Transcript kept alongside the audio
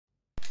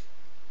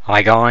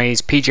Hi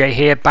guys, PJ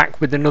here,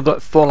 back with another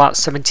Fallout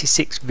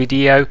 76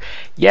 video.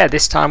 Yeah,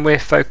 this time we're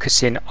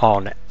focusing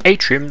on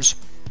atriums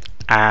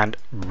and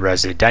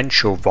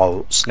residential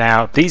vaults.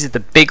 Now these are the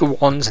bigger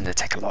ones and they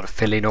take a lot of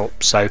filling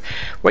up, so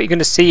what you're going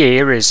to see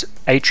here is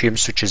atriums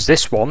such as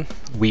this one.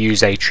 We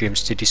use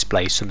atriums to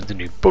display some of the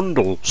new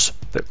bundles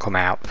that come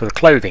out for the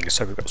clothing,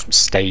 so we've got some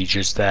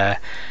stages there.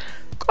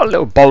 Got a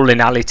little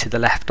bowling alley to the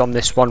left on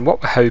this one.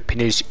 What we're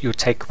hoping is you'll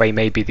take away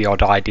maybe the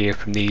odd idea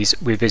from these.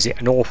 We visit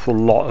an awful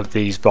lot of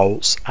these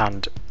vaults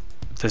and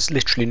there's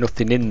literally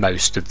nothing in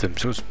most of them,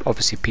 so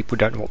obviously people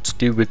don't know what to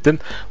do with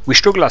them. We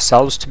struggle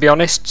ourselves, to be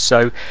honest,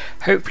 so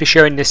hopefully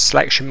showing this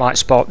selection might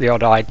spark the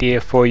odd idea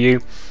for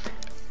you.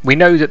 We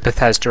know that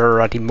Bethesda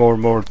are adding more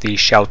and more of these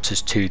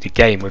shelters to the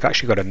game. We've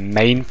actually got a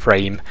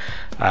mainframe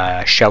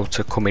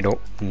shelter coming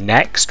up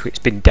next. It's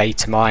been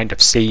data mined,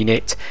 I've seen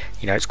it.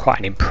 You know, it's quite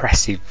an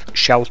impressive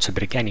shelter,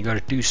 but again, you've got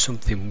to do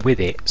something with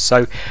it.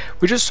 So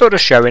we're just sort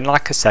of showing,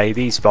 like I say,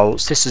 these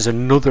vaults. This is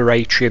another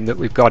atrium that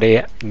we've got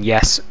here. And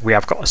yes, we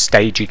have got a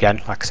stage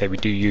again. Like I say, we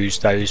do use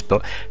those,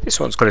 but this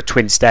one's got a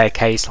twin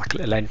staircase, like a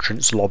little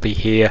entrance lobby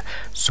here,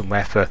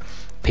 somewhere for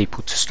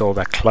people to store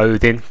their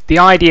clothing. The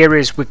idea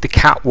is with the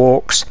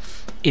catwalks,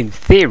 in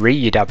theory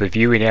you'd have a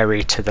viewing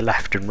area to the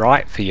left and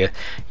right for your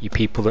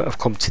people that have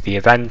come to the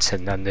event,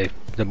 and then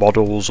the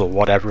models or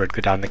whatever would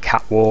go down the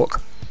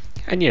catwalk,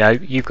 and you know,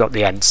 you've got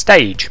the end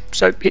stage,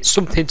 so it's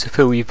something to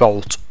fill your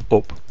vault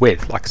up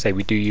with. Like I say,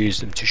 we do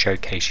use them to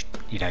showcase,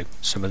 you know,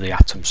 some of the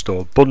Atom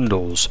Store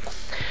bundles.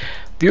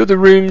 The other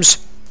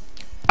rooms,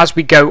 as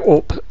we go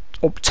up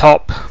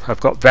top,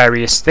 I've got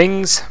various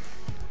things.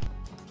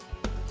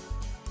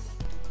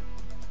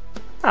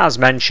 As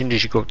mentioned,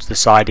 as you go up to the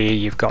side here,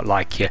 you've got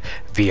like your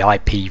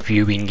VIP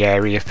viewing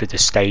area for the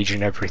stage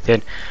and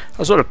everything.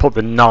 I sort of put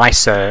the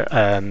nicer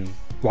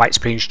White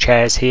Springs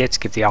chairs here to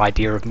give the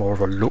idea of more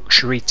of a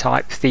luxury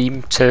type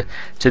theme to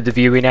the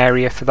viewing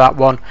area for that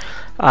one.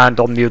 And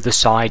on the other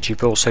side,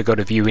 you've also got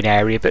a viewing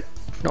area, but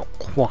not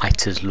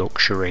quite as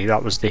luxury.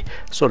 That was the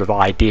sort of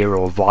idea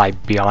or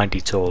vibe behind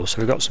it all.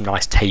 So we've got some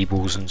nice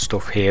tables and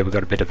stuff here. We've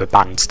got a bit of a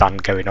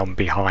bandstand going on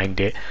behind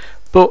it.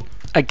 But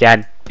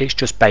again, it's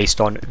just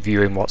based on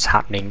viewing what's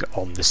happening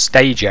on the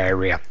stage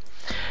area.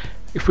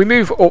 If we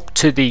move up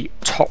to the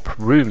top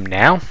room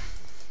now,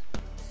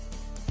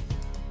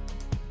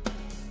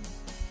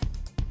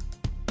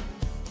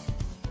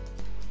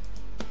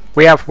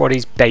 we have what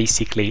is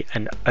basically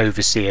an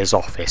overseer's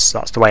office.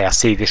 That's the way I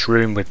see this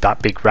room, with that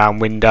big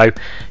round window.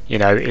 You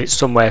know, it's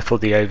somewhere for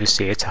the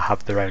overseer to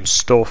have their own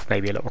stuff,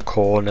 maybe a little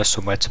corner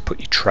somewhere to put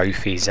your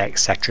trophies,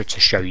 etc., to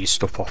show you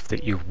stuff off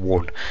that you've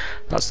won.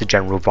 That's the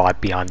general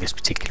vibe behind this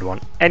particular one.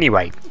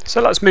 Anyway,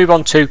 so let's move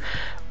on to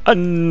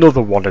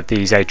another one of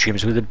these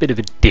atriums with a bit of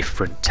a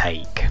different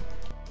take.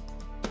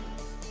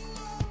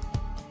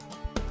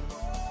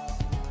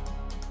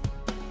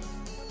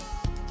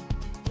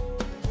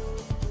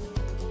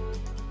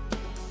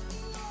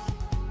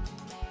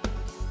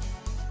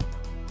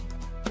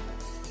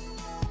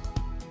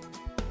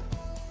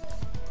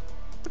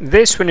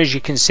 This one, as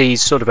you can see,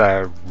 is sort of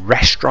a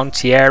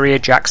restauranty area.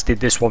 Jax did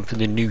this one for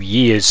the New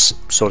Year's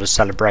sort of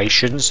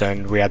celebrations,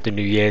 and we had the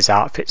New Year's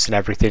outfits and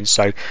everything,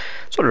 so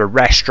sort of a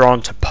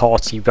restaurant, a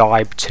party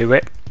vibe to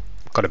it.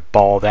 Got a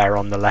bar there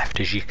on the left,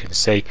 as you can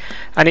see,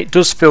 and it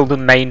does fill the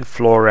main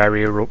floor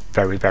area up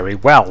very, very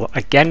well.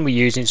 Again, we're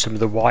using some of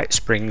the White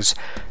Springs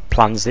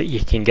plans that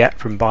you can get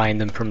from buying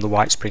them from the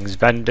White Springs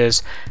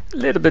vendors. A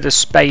little bit of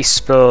space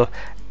for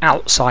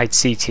outside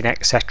seating,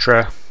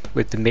 etc.,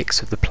 with the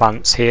mix of the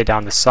plants here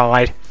down the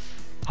side,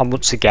 and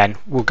once again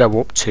we'll go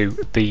up to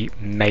the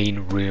main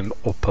room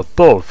up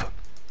above.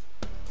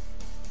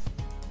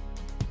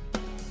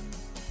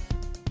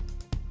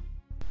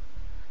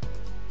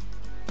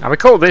 Now we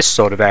call this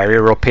sort of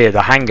area up here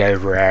the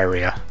hangover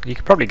area. You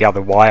can probably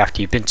gather why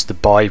after you've been to the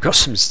bar. You've got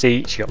some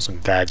seats, you've got some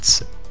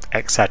beds,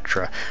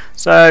 etc.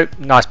 So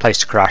nice place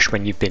to crash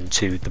when you've been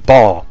to the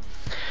bar.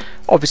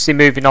 Obviously,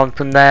 moving on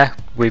from there,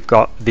 we've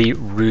got the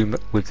room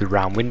with the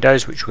round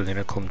windows, which we're going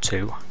to come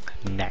to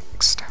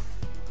next.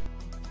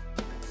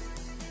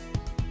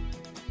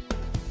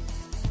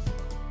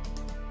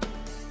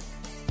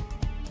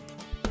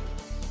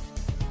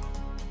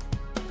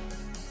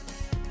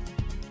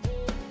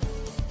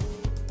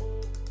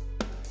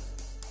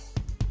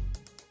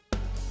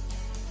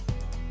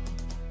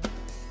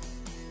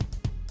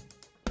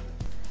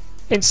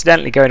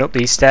 Incidentally, going up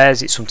these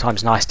stairs, it's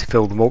sometimes nice to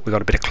fill them up. We've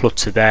got a bit of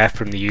clutter there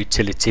from the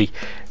utility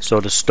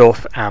sort of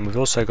stuff, and we've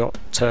also got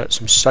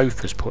some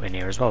sofas put in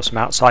here as well, some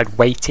outside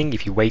waiting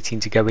if you're waiting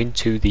to go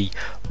into the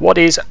what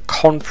is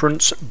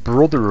Conference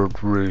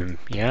Brotherhood room.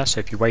 Yeah, so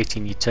if you're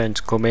waiting your turn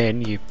to come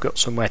in, you've got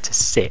somewhere to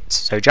sit.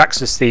 So Jax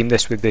has themed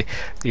this with the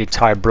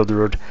entire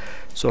Brotherhood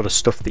sort of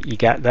stuff that you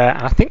get there,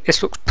 and I think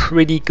this looks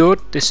pretty good.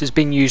 This has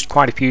been used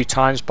quite a few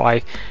times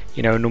by,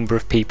 you know, a number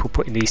of people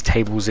putting these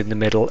tables in the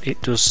middle.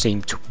 It does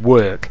seem to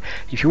work.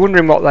 If you're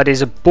wondering what that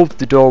is above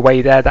the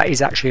doorway there, that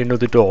is actually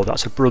another door.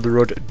 That's a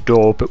Brotherhood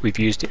door, but we've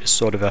used it as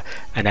sort of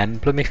an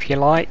emblem, if you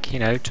like, you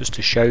know, just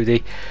to show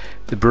the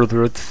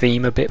Brotherhood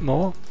theme a bit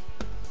more.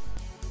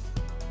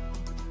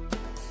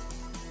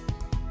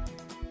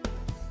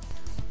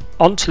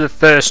 on to the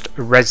first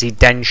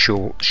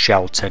residential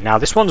shelter. Now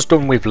this one's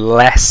done with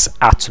less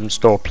Atom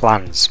Store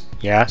plans.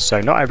 Yeah, so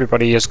not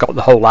everybody has got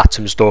the whole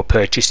Atom Store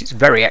purchase. It's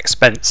very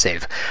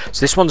expensive. So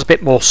this one's a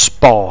bit more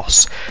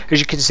sparse. As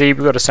you can see,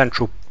 we've got a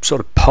central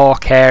sort of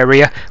park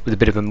area with a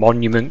bit of a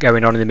monument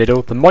going on in the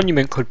middle. The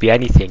monument could be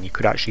anything. You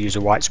could actually use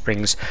a White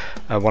Springs,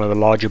 one of the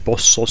larger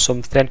busts or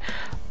something.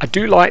 I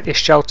do like this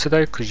shelter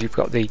though, because you've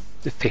got the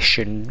fish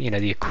and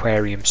the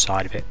aquarium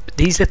side of it. But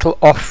these little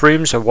off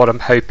rooms are what I'm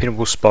hoping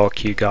will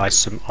spark you guys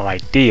some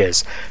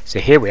ideas. So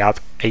here we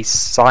have a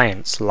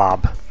science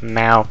lab.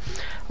 Now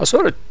I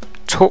sort of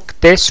took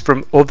this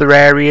from other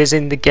areas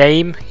in the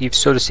game. You've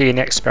sort of seen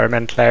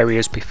experimental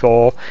areas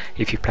before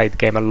if you've played the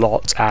game a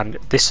lot, and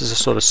this is a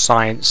sort of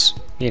science,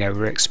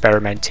 we're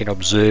experimenting,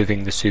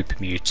 observing the super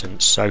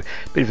mutants, so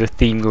a bit of a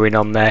theme going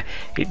on there.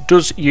 It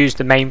does use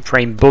the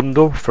mainframe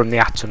bundle from the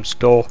Atom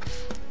Store,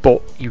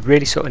 but you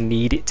really sort of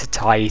need it to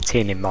tie it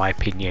in my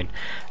opinion.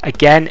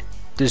 Again,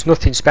 there's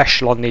nothing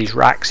special on these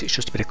racks, it's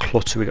just a bit of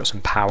clutter. We've got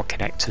some power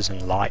connectors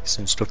and lights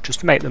and stuff just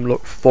to make them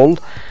look full,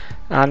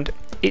 and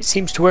it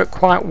seems to work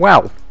quite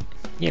well.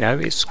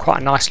 It's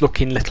quite a nice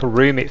looking little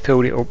room. It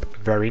filled it up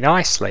very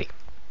nicely.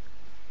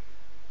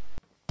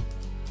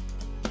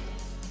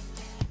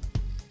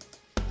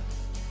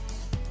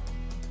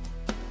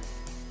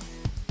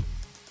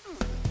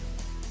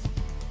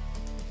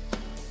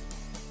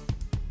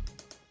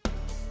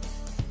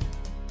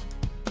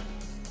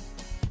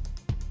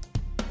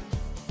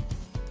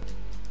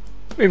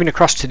 Moving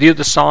across to the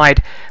other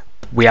side,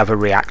 we have a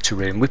reactor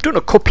room. We've done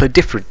a couple of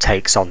different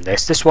takes on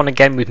this. This one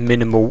again with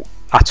minimal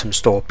Atom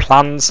Store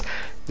plans.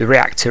 The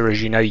reactor,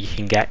 as you know, you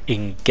can get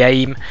in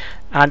game,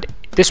 and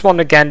this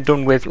one again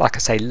done with, like I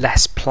say,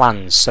 less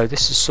plans. So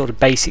this is sort of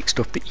basic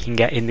stuff that you can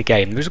get in the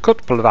game. There's a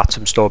couple of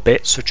Atom Store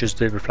bits, such as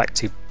the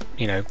reflective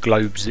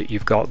globes that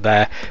you've got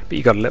there, but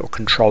you've got a little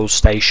control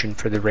station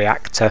for the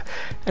reactor,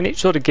 and it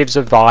sort of gives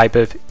a vibe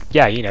of,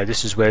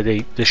 this is where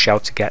the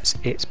shelter gets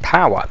its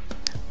power.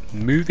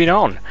 Moving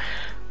on,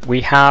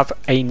 we have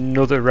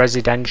another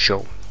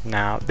residential.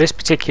 Now this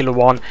particular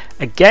one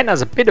again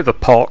has a bit of a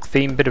park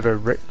theme, bit of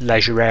a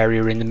leisure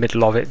area in the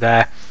middle of it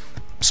there.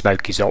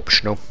 Smoke is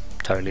optional,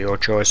 totally your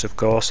choice of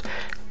course,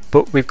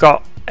 but we've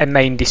got a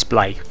main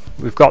display.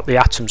 We've got the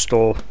Atom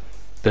Store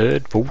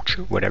bird,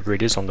 vulture, whatever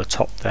it is on the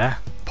top there,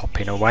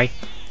 popping away,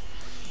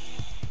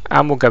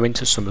 and we'll go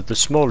into some of the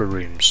smaller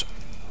rooms.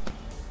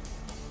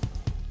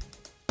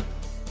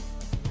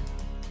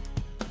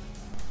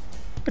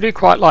 I do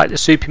quite like the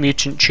super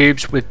mutant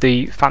tubes with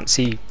the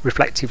fancy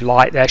reflective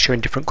light there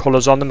showing different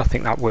colours on them. I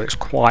think that works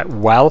quite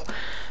well.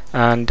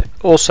 And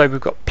also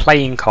we've got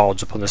playing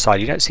cards up on the side.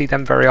 You don't see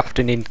them very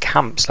often in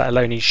camps, let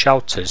alone in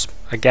shelters.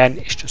 Again,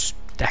 it's just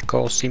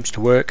decor, seems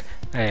to work.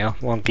 There you are,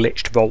 one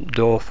glitched vault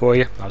door for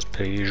you, as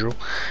per usual.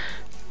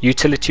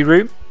 Utility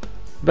room.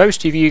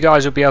 Most of you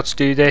guys will be able to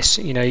do this.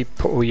 You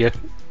put all your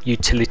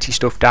utility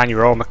stuff down,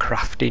 your armour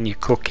crafting, your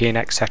cooking,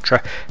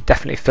 etc.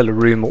 Definitely fill a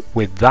room up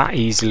with that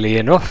easily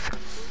enough.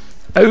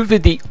 Over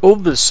the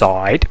other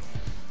side,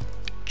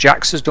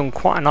 Jax has done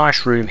quite a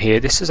nice room here.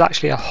 This is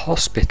actually a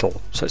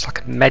hospital, so it's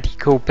like a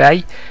medical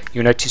bay.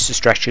 You'll notice the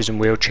stretchers and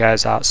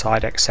wheelchairs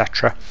outside,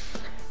 etc.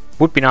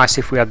 Would be nice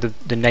if we had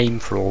the name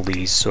for all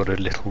these sort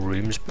of little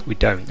rooms, but we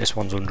don't. This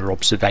one's under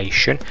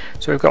observation,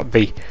 so we've got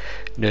the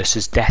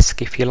nurse's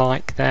desk, if you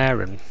like,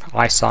 there, and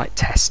eyesight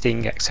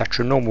testing,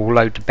 etc. Normal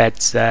load of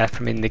beds there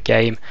from in the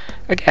game.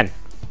 Again,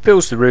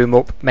 fills the room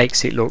up,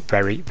 makes it look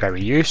very,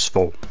 very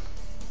useful.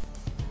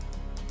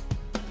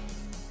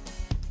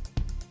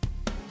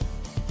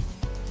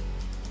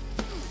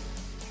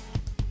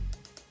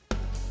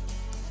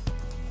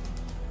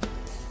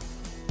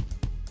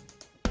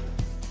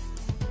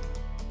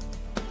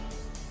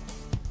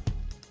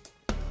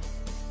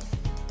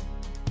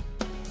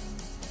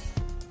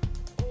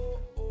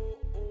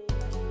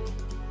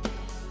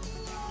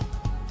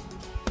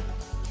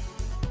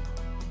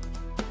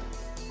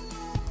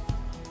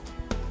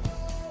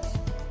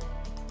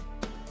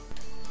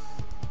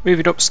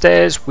 Moving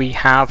upstairs, we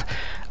have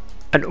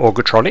an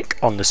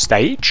Orgatronic on the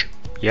stage.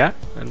 Yeah,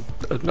 and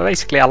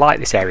basically I like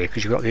this area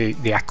because you've got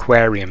the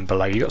aquarium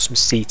below. You've got some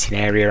seating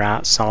area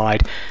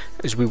outside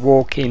as we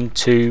walk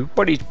into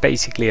what is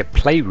basically a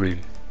playroom,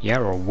 yeah,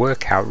 or a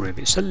workout room.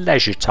 It's a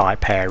leisure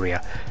type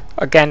area.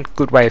 Again,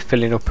 good way of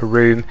filling up a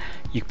room.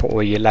 You can put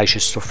all your leisure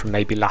stuff from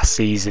maybe last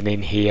season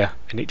in here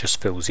and it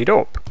just fills it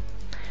up.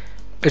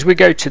 As we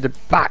go to the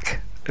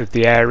back of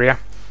the area,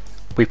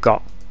 we've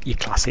got your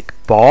classic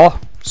bar.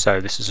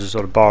 So this is a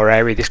sort of bar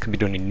area. This can be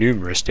done in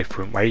numerous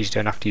different ways. You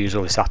don't have to use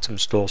all this Atom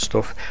Store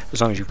stuff. As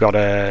long as you've got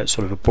a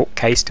sort of a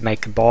bookcase to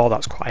make a bar,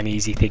 that's quite an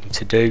easy thing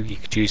to do. You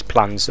could use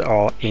plans that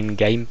are in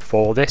game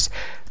for this.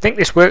 I think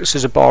this works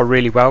as a bar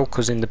really well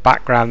because in the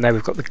background there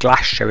we've got the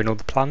glass showing all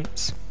the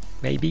plants,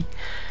 maybe.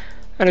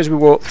 And as we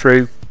walk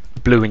through,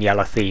 blue and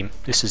yellow theme,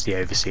 this is the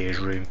overseer's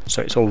room,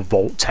 so it's all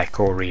Vault Tech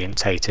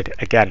orientated.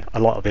 Again,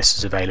 a lot of this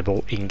is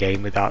available in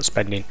game without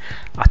spending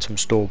Atom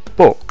Store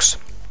bucks.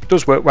 It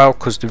does work well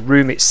because the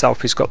room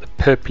itself has got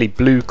the purpley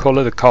blue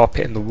colour, the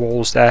carpet and the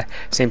walls there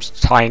seems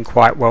to tie in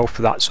quite well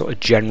for that sort of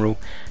general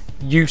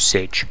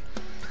usage.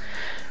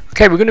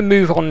 Okay, we're going to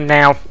move on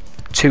now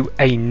to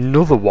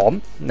another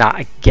one. Now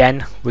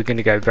again, we're going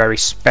to go very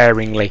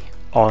sparingly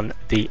on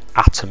the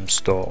Atom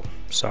store.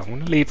 So I'm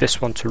going to leave this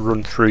one to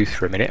run through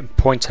for a minute and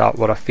point out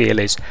what I feel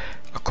is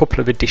a couple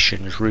of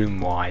additions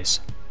room wise.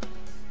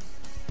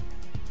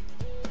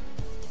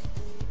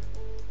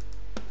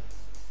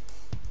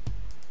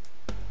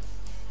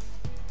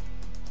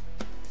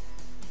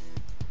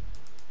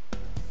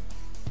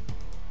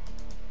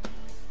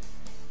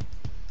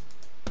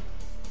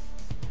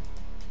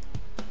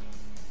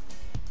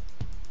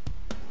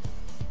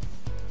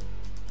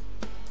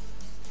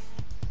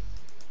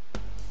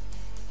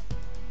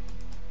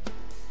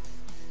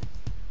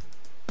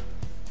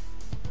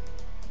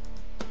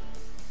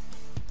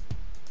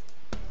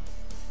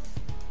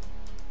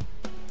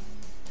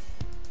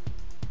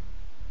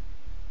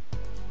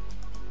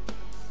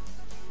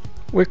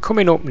 We're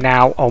coming up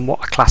now on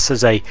what I class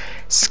as a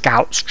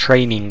Scouts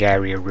training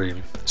area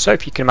room. So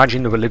if you can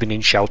imagine, they were living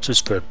in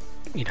shelters for,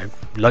 you know,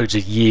 loads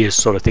of years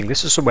sort of thing.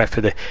 This is somewhere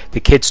for the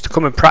kids to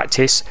come and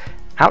practice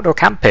outdoor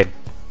camping,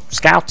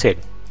 scouting.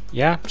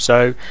 Yeah,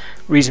 so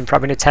reason for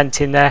having a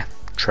tent in there,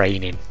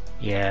 training.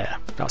 Yeah,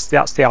 that's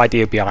the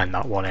idea behind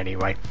that one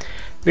anyway.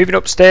 Moving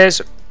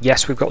upstairs,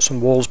 yes, we've got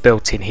some walls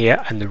built in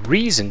here, and the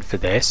reason for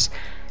this,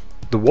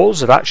 the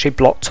walls have actually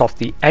blocked off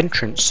the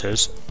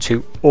entrances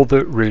to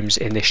other rooms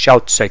in this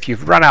shelter. So if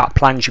you've run out of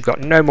plans, you've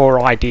got no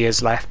more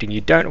ideas left and you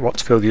don't know what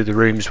to fill the other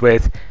rooms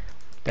with,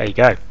 there you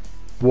go,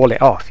 wall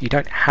it off. You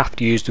don't have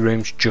to use the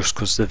rooms just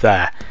because they're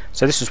there.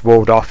 So this is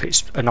walled off,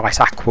 it's a nice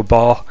aqua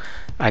bar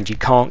and you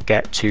can't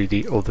get to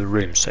the other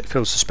rooms, so it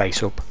fills the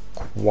space up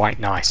quite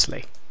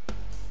nicely.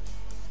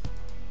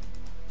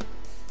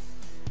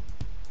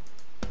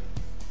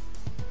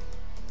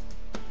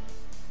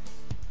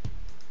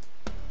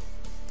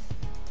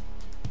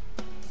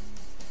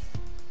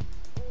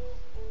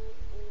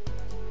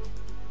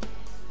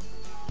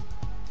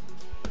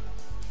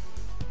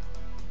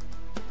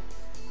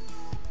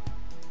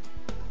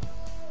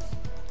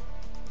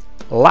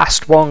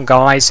 Last one,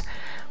 guys.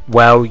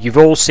 Well, you've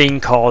all seen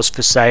cars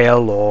for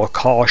sale or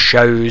car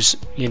shows,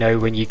 you know,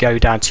 when you go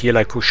down to your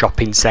local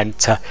shopping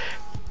centre.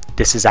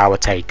 This is our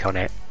take on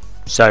it.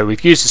 So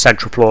we've used the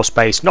central floor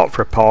space not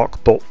for a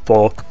park but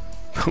for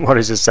what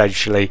is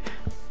essentially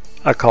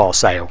a car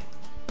sale.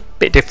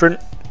 Bit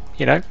different,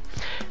 you know.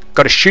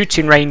 Got a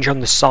shooting range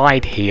on the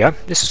side here.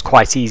 This is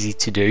quite easy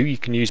to do. You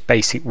can use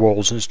basic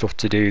walls and stuff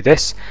to do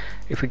this.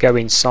 If we go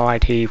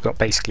inside here, you've got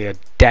basically a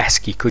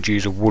desk. You could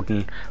use a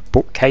wooden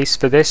bookcase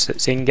for this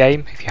that's in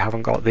game if you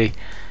haven't got the,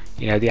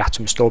 you know, the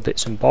Atom store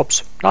bits and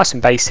bobs. Nice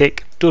and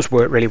basic, does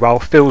work really well,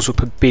 fills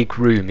up a big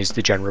room is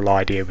the general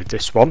idea with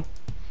this one.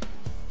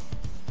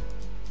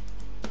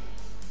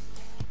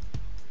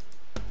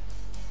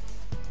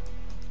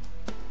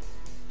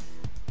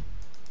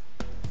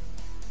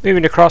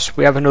 Moving across,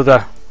 we have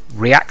another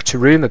reactor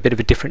room, a bit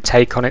of a different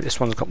take on it. This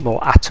one's got more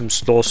Atom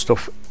store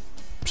stuff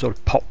sort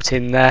of popped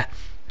in there.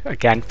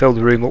 Again, fill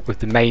the room up with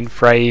the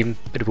mainframe,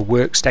 bit of a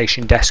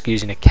workstation desk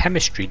using a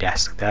chemistry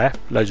desk there,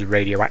 loads of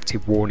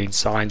radioactive warning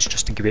signs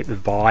just to give it the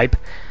vibe,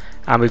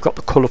 and we've got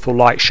the colourful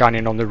light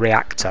shining on the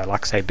reactor.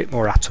 Like I say, a bit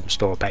more Atom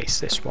store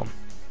based this one.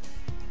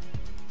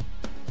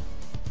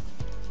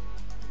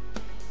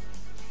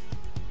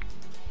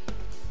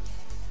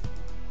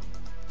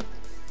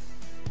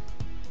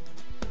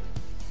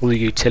 All the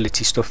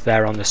utility stuff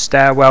there on the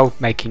stairwell,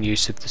 making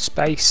use of the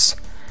space,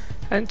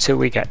 until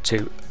we get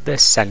to the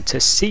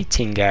centre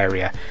seating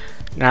area.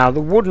 Now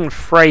the wooden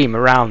frame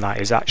around that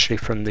is actually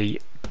from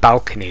the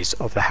balconies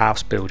of the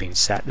house building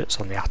set that's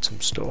on the Atom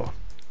store.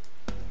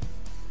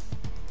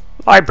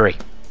 Library,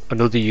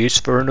 another use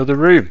for another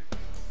room.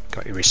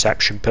 Got your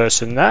reception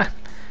person there,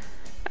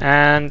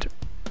 and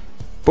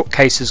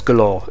bookcases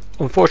galore.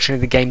 Unfortunately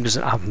the game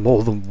doesn't have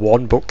more than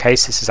one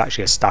bookcase. This is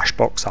actually a stash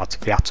box out of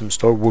the Atom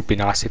store. Would be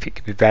nice if it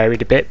could be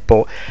varied a bit,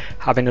 but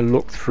having a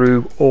look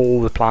through all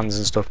the plans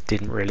and stuff,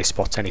 didn't really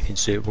spot anything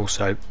suitable,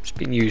 so it's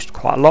been used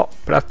quite a lot,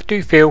 but I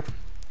do feel it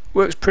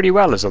works pretty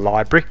well as a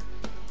library.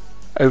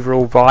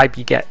 Overall vibe,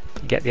 you get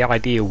the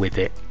idea with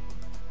it.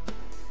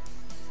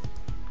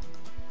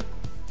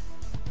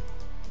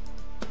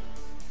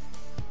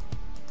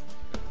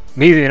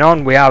 Moving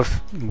on, we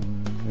have,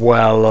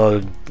 well, a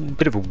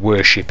bit of a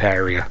worship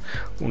area.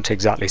 Wouldn't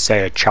exactly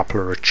say a chapel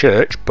or a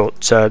church,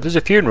 but there's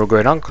a funeral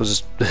going on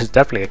because there's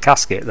definitely a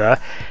casket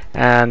there,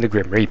 and the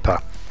Grim Reaper.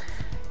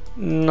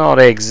 Not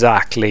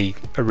exactly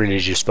a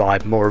religious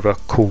vibe, more of a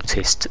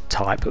cultist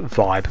type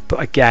vibe, but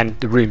again,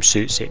 the room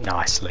suits it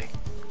nicely.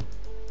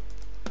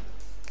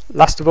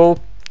 Last of all,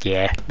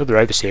 yeah, another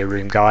overseer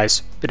room,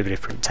 guys. Bit of a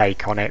different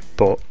take on it,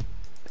 but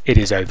it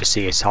is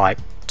overseer type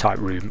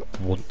room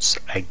once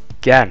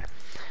again.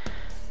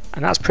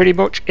 And that's pretty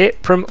much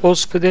it from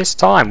us for this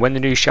time. When the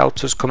new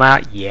shelters come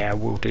out, yeah,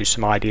 we'll do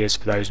some ideas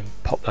for those and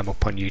pop them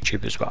up on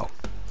YouTube as well.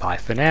 Bye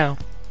for now.